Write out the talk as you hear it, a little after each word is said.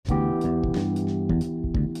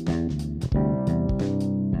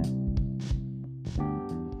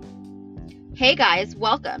Hey guys,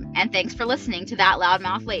 welcome, and thanks for listening to That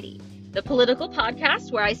Loudmouth Lady, the political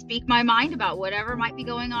podcast where I speak my mind about whatever might be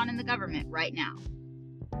going on in the government right now.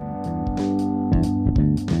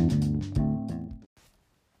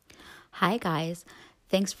 Hi guys,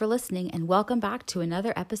 thanks for listening and welcome back to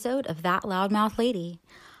another episode of That Loudmouth Lady.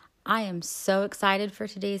 I am so excited for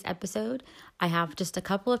today's episode. I have just a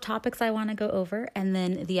couple of topics I want to go over. And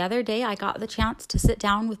then the other day I got the chance to sit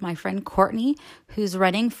down with my friend Courtney, who's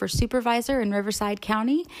running for supervisor in Riverside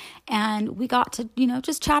County. And we got to,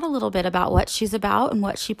 just chat a little bit about what she's about and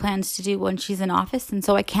what she plans to do when she's in office. And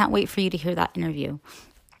so I can't wait for you to hear that interview.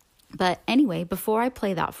 But anyway, before I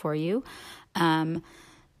play that for you,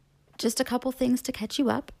 just a couple things to catch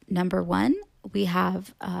you up. Number one, we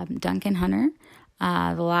have Duncan Hunter.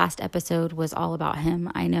 The last episode was all about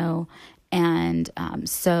him, I know. And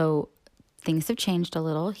so things have changed a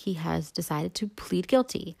little. He has decided to plead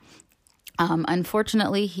guilty.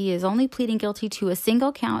 Unfortunately, he is only pleading guilty to a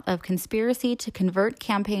single count of conspiracy to convert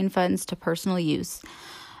campaign funds to personal use.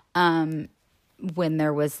 When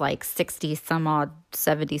there was like 70 some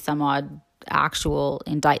odd actual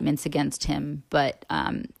indictments against him. But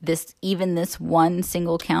this one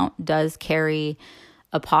single count does carry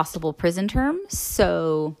a possible prison term.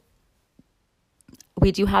 So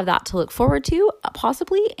we do have that to look forward to,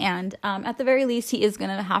 possibly. And at the very least, he is going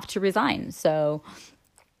to have to resign. So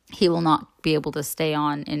he will not be able to stay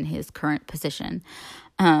on in his current position.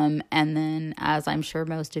 And then, as I'm sure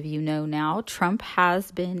most of you know now, Trump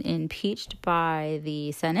has been impeached by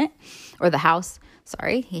the Senate, or the House.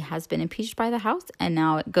 Sorry, he has been impeached by the House. And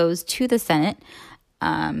now it goes to the Senate,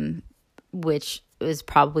 which is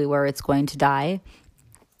probably where it's going to die.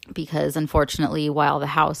 Because unfortunately, while the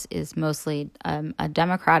House is mostly a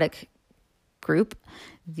Democratic group,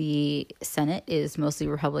 the Senate is mostly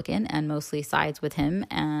Republican and mostly sides with him,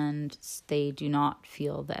 and they do not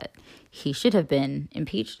feel that he should have been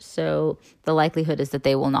impeached. So the likelihood is that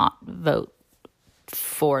they will not vote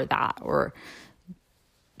for that or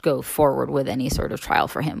go forward with any sort of trial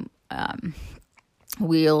for him.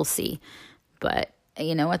 We'll see. But,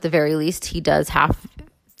 at the very least, he does have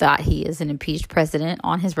that he is an impeached president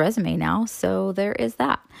on his resume now. So there is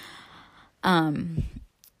that.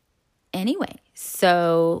 Anyway,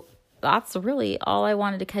 so that's really all I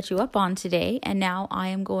wanted to catch you up on today. And now I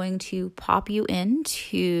am going to pop you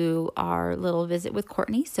into our little visit with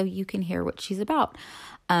Courtney so you can hear what she's about.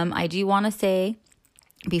 I do want to say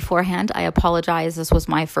beforehand, I apologize. This was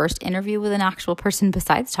my first interview with an actual person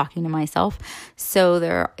besides talking to myself. So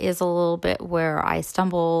there is a little bit where I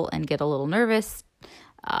stumble and get a little nervous.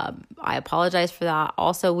 I apologize for that.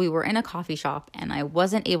 Also, we were in a coffee shop and I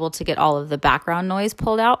wasn't able to get all of the background noise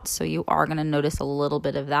pulled out. So you are going to notice a little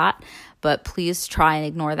bit of that, but please try and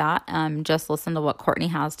ignore that. Just listen to what Courtney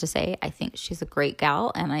has to say. I think she's a great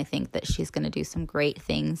gal and I think that she's going to do some great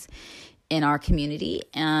things in our community.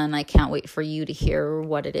 And I can't wait for you to hear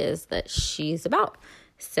what it is that she's about.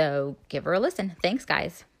 So give her a listen. Thanks,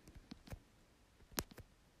 guys.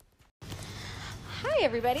 Hi,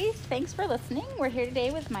 everybody. Thanks for listening. We're here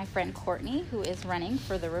today with my friend Courtney, who is running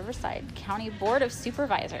for the Riverside County Board of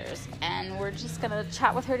Supervisors. And we're just going to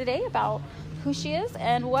chat with her today about who she is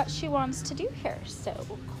and what she wants to do here. So,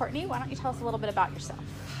 Courtney, why don't you tell us a little bit about yourself?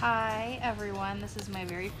 Hi, everyone. This is my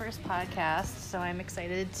very first podcast, so I'm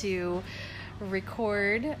excited to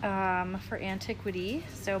record for Antiquity.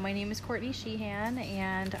 So my name is Courtney Sheehan,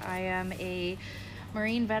 and I am a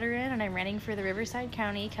Marine veteran, and I'm running for the Riverside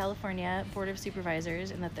County, California Board of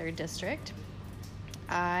Supervisors in the 3rd District.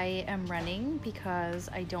 I am running because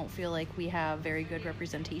I don't feel like we have very good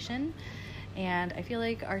representation, and I feel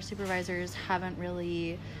like our supervisors haven't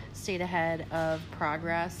really stayed ahead of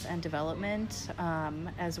progress and development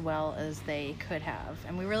as well as they could have.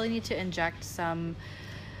 And we really need to inject some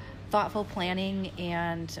thoughtful planning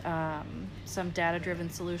and some data-driven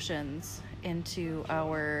solutions into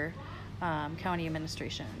our county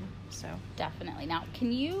administration. So definitely. Now,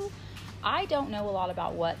 I don't know a lot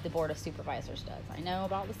about what the Board of Supervisors does. I know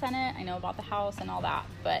about the Senate, I know about the House and all that,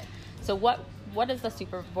 but so what does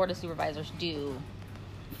the Board of Supervisors do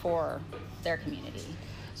for their community?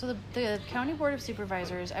 So the County Board of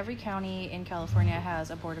Supervisors, every county in California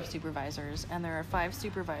has a Board of Supervisors, and there are 5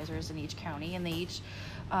 supervisors in each county, and they each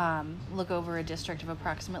look over a district of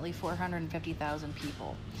approximately 450,000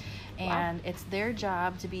 people. And wow. It's their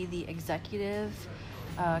job to be the executive,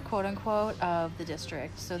 quote unquote, of the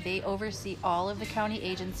district. So they oversee all of the county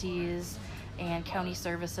agencies and county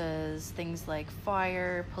services, things like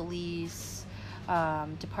fire, police,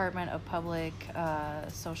 Department of Public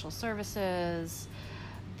Social Services,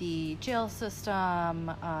 the jail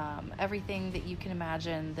system, everything that you can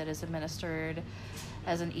imagine that is administered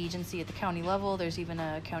as an agency at the county level. There's even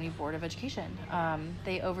a county board of education.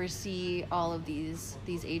 They oversee all of these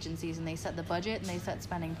agencies, and they set the budget and they set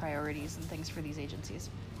spending priorities and things for these agencies.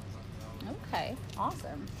 Okay,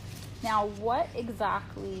 awesome. Now, what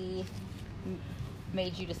exactly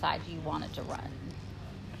made you decide you wanted to run?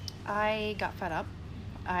 I got fed up.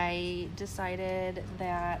 I decided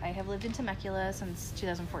that I have lived in Temecula since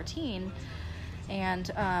 2014,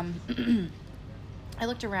 and I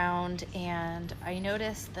looked around and I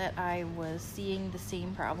noticed that I was seeing the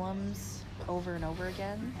same problems over and over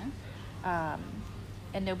again,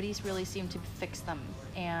 and nobody's really seemed to fix them.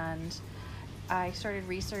 And I started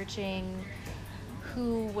researching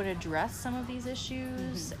who would address some of these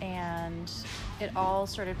issues, and it all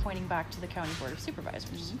started pointing back to the County Board of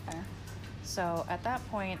Supervisors. Okay. So at that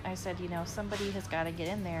point, I said, somebody has got to get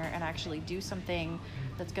in there and actually do something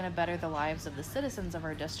that's going to better the lives of the citizens of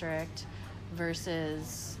our district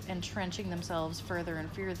versus entrenching themselves further and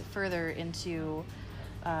further into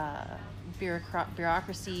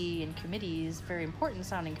bureaucracy and committees, very important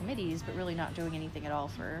sounding committees, but really not doing anything at all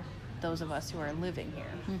for those of us who are living here.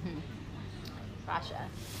 Mm-hmm. Gotcha.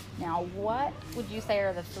 Now, what would you say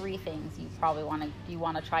are the three things you probably want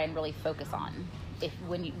to try and really focus on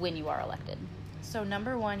when you are elected? So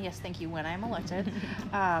number one, yes, thank you. When I'm elected,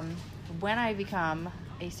 when I become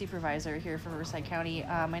a supervisor here for Riverside County,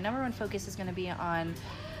 my number one focus is going to be on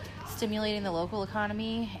stimulating the local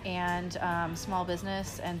economy and small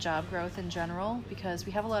business and job growth in general, because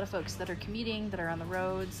we have a lot of folks that are commuting, that are on the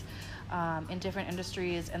roads in different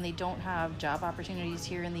industries, and they don't have job opportunities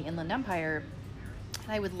here in the Inland Empire.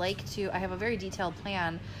 And I have a very detailed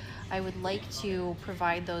plan. I would like to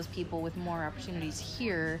provide those people with more opportunities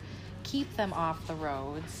here, keep them off the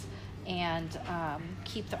roads, and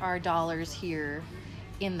keep our dollars here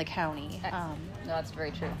in the county. No, that's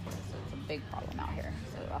very true. It's a big problem out here,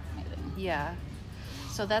 so that's amazing. Yeah.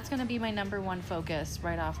 So that's going to be my number one focus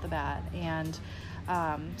right off the bat. And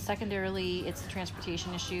secondarily, it's the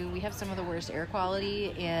transportation issue. We have some of the worst air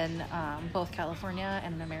quality in both California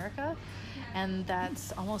and in America. And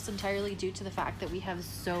that's almost entirely due to the fact that we have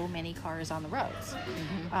so many cars on the roads.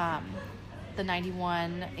 Mm-hmm. The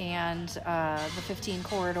 91 and the 15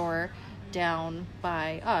 corridor down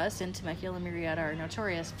by us in Temecula and Murrieta are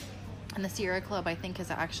notorious. And the Sierra Club, I think,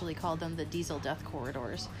 has actually called them the diesel death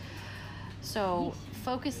corridors. So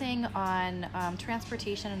focusing on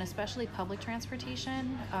transportation, and especially public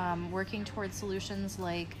transportation, working towards solutions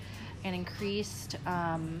like an increased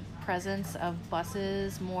presence of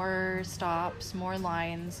buses, more stops, more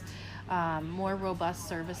lines, more robust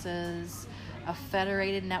services, a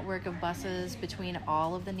federated network of buses between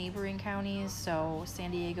all of the neighboring counties, so San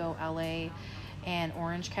Diego, LA, and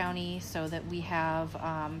Orange County, so that we have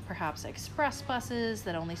perhaps express buses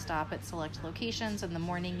that only stop at select locations in the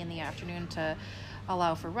morning and the afternoon to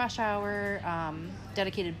allow for rush hour,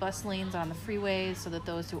 dedicated bus lanes on the freeways so that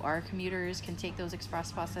those who are commuters can take those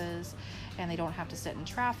express buses and they don't have to sit in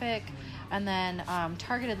traffic, and then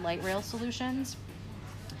targeted light rail solutions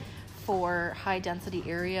for high density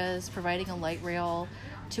areas, providing a light rail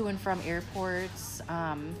to and from airports,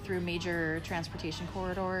 through major transportation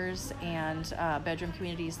corridors and bedroom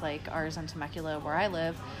communities like ours in Temecula where I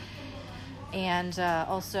live, and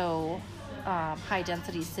also high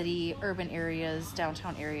density city urban areas,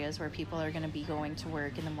 downtown areas where people are going to be going to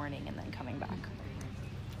work in the morning and then coming back.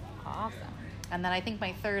 Awesome. And then I think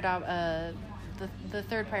my third the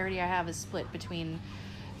third priority I have is split between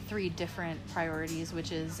three different priorities,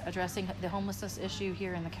 which is addressing the homelessness issue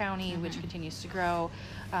here in the county, which continues to grow,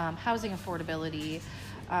 housing affordability,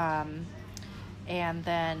 and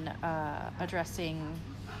then addressing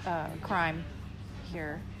crime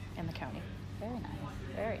here in the county. Very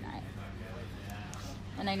nice. Very nice.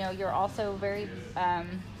 And I know you're also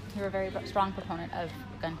you're a very strong proponent of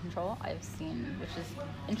gun control, I've seen, which is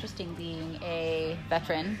interesting being a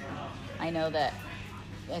veteran. I know that,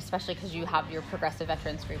 especially because you have your progressive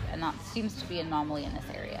veterans group, and that seems to be an anomaly in this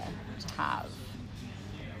area, to have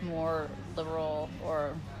more liberal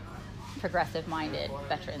or progressive-minded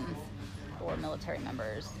veterans or military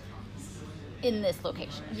members in this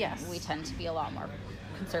location. Yes. We tend to be a lot more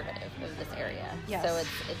conservative of this area. Yes. So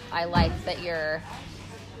I like that you're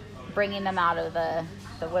bringing them out of the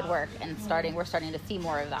woodwork and we're starting to see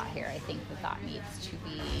more of that here. I think that needs to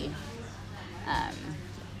be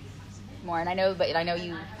more. And I know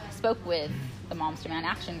you spoke with the Moms Demand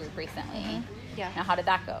Action group recently. Mm-hmm. Yeah. Now, how did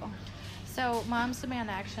that go? So Moms Demand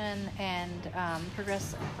Action and I'm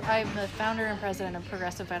the founder and president of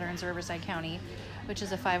Progressive Veterans of Riverside County, which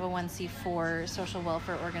is a 501c4 social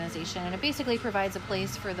welfare organization. And it basically provides a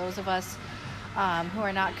place for those of us who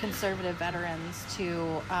are not conservative veterans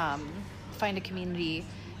to find a community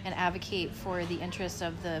and advocate for the interests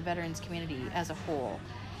of the veterans community as a whole.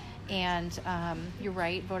 And you're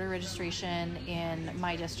right, voter registration in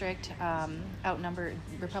my district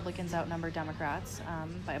Republicans outnumber Democrats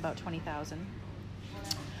by about 20,000.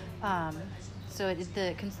 So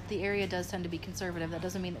the area does tend to be conservative. That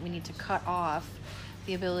doesn't mean that we need to cut off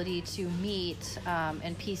the ability to meet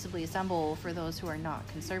and peaceably assemble for those who are not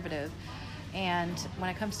conservative. And when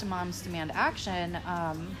it comes to Moms Demand Action,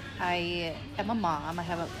 I am a mom. I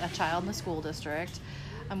have a child in the school district.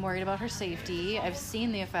 I'm worried about her safety. I've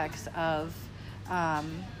seen the effects of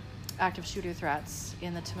active shooter threats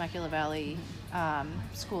in the Temecula Valley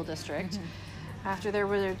school district. After there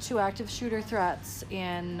were 2 active shooter threats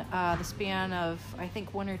in the span of, I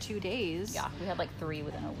think, 1 or 2 days. Yeah, we had like 3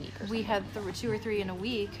 within a week or something. We had 2 or 3 in a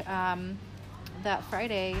week. That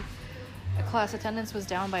Friday, class attendance was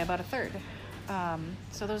down by about a third.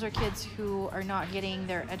 So those are kids who are not getting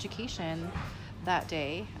their education that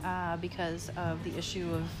day because of the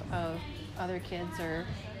issue of other kids or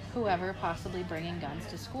whoever possibly bringing guns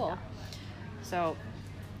to school. So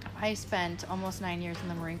I spent almost 9 years in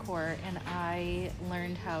the Marine Corps, and I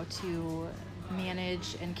learned how to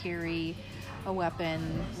manage and carry a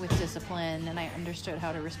weapon with discipline, and I understood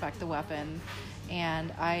how to respect the weapon.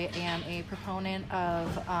 And I am a proponent of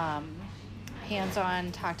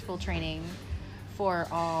hands-on tactical training for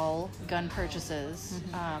all gun purchases.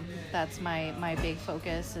 That's my big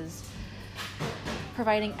focus, is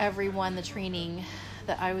providing everyone the training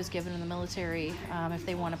that I was given in the military if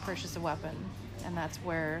they want to purchase a weapon. And that's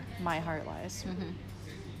where my heart lies.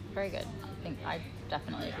 Very good. I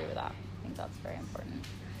definitely agree with that. I think that's very important.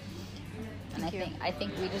 And I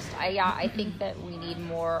think that we need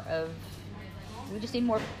more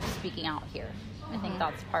speaking out here. I think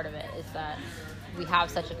that's part of it, is that we have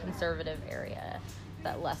such a conservative area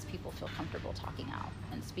that less people feel comfortable talking out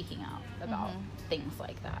and speaking out about things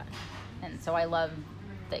like that. And so I love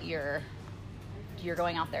that you're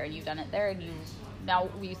going out there and you've done it there, and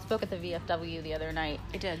we spoke at the VFW the other night.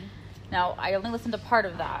 I did. Now, I only listened to part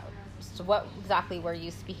of that. So what exactly were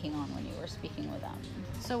you speaking on when you were speaking with them?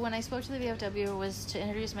 So when I spoke to the VFW, it was to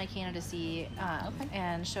introduce my candidacy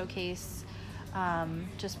and showcase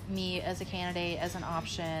just me as a candidate, as an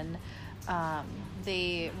option.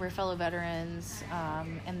 They were fellow veterans,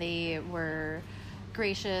 and they were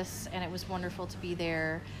gracious, and it was wonderful to be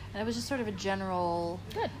there. And it was just sort of a general,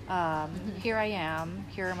 here I am,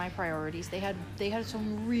 here are my priorities. They had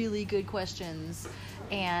some really good questions,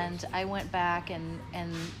 and I went back and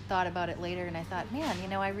thought about it later, and I thought, man,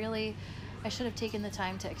 I should have taken the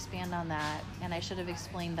time to expand on that, and I should have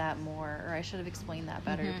explained that more, or I should have explained that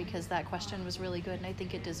better, because that question was really good, and I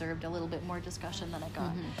think it deserved a little bit more discussion than it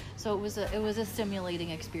got. So it was a stimulating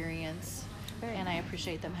experience, and I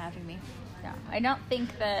appreciate them having me. Yeah, I don't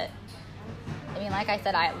think that. I mean, like I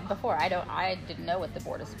said I didn't know what the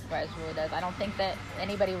Board of Supervisors really does. I don't think that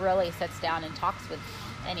anybody really sits down and talks with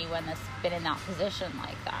anyone that's been in that position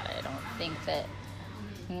like that. I don't think that,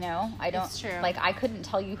 It's true. Like, I couldn't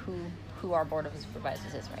tell you who our Board of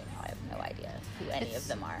Supervisors is right now. I have no idea who any of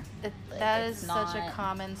them are. That is such a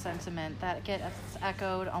common sentiment that gets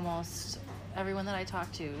echoed. Almost everyone that I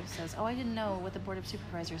talk to says, oh, I didn't know what the Board of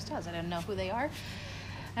Supervisors does. I didn't know who they are.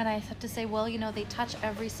 And I have to say, well, they touch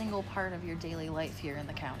every single part of your daily life here in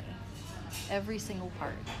the county. Every single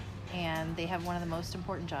part. And they have one of the most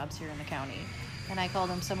important jobs here in the county. And I call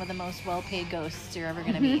them some of the most well-paid ghosts you're ever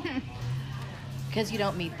going to meet. Because you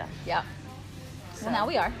don't meet them. Yeah. So,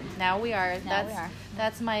 well, now we are.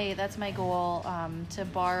 That's my goal, to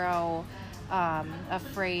borrow a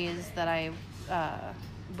phrase that I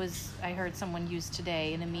heard someone use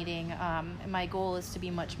today in a meeting. My goal is to be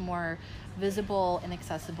much more visible and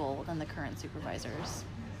accessible than the current supervisors.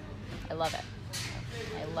 I love it.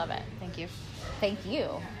 Thank you. Thank you.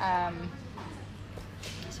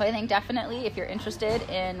 So I think definitely if you're interested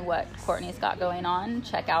in what Courtney's got going on,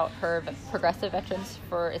 check out her Progressive Veterans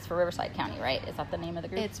it's for Riverside County, right? Is that the name of the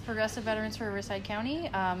group? It's Progressive Veterans for Riverside County.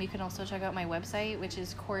 You can also check out my website, which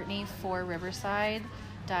is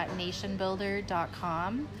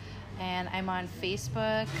courtneyforriverside.nationbuilder.com. And I'm on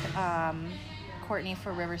Facebook, Courtney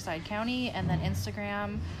for Riverside County, and then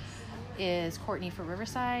Instagram is Courtney for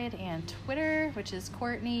Riverside, and Twitter, which is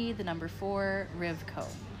Courtney, 4, Rivco.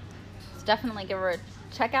 So definitely give her a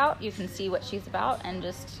check out. You can see what she's about, and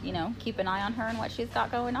just, keep an eye on her and what she's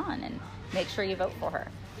got going on, and make sure you vote for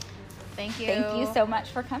her. Thank you. Thank you so much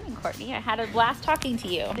for coming, Courtney. I had a blast talking to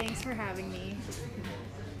you. Thanks for having me.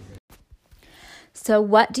 So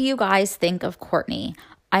what do you guys think of Courtney?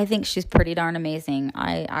 I think she's pretty darn amazing.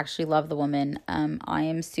 I actually love the woman. I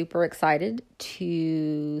am super excited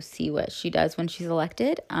to see what she does when she's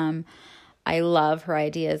elected. I love her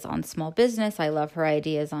ideas on small business. I love her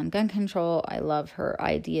ideas on gun control. I love her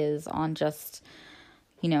ideas on just,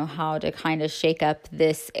 how to kind of shake up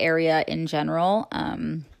this area in general.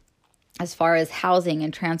 As far as housing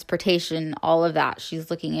and transportation, all of that,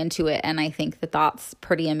 she's looking into it. And I think that that's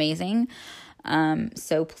pretty amazing.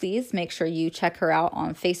 So please make sure you check her out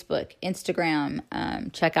on Facebook, Instagram,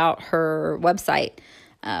 check out her website,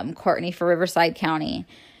 Courtney for Riverside County.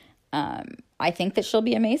 I think that she'll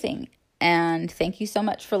be amazing. And thank you so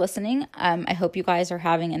much for listening. I hope you guys are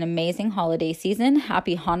having an amazing holiday season.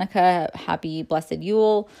 Happy Hanukkah, happy Blessed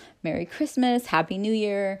Yule, Merry Christmas, Happy New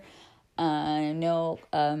Year. Happy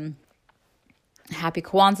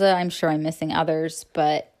Kwanzaa. I'm sure I'm missing others,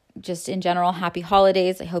 but just in general, happy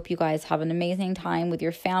holidays. I hope you guys have an amazing time with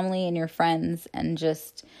your family and your friends, and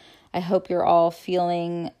I hope you're all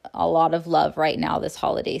feeling a lot of love right now this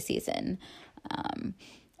holiday season.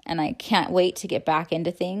 And I can't wait to get back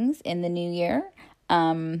into things in the new year.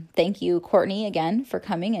 Thank you, Courtney, again for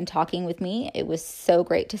coming and talking with me. It was so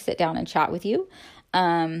great to sit down and chat with you.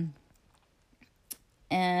 And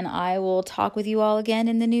I will talk with you all again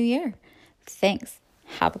in the new year. Thanks.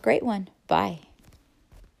 Have a great one. Bye.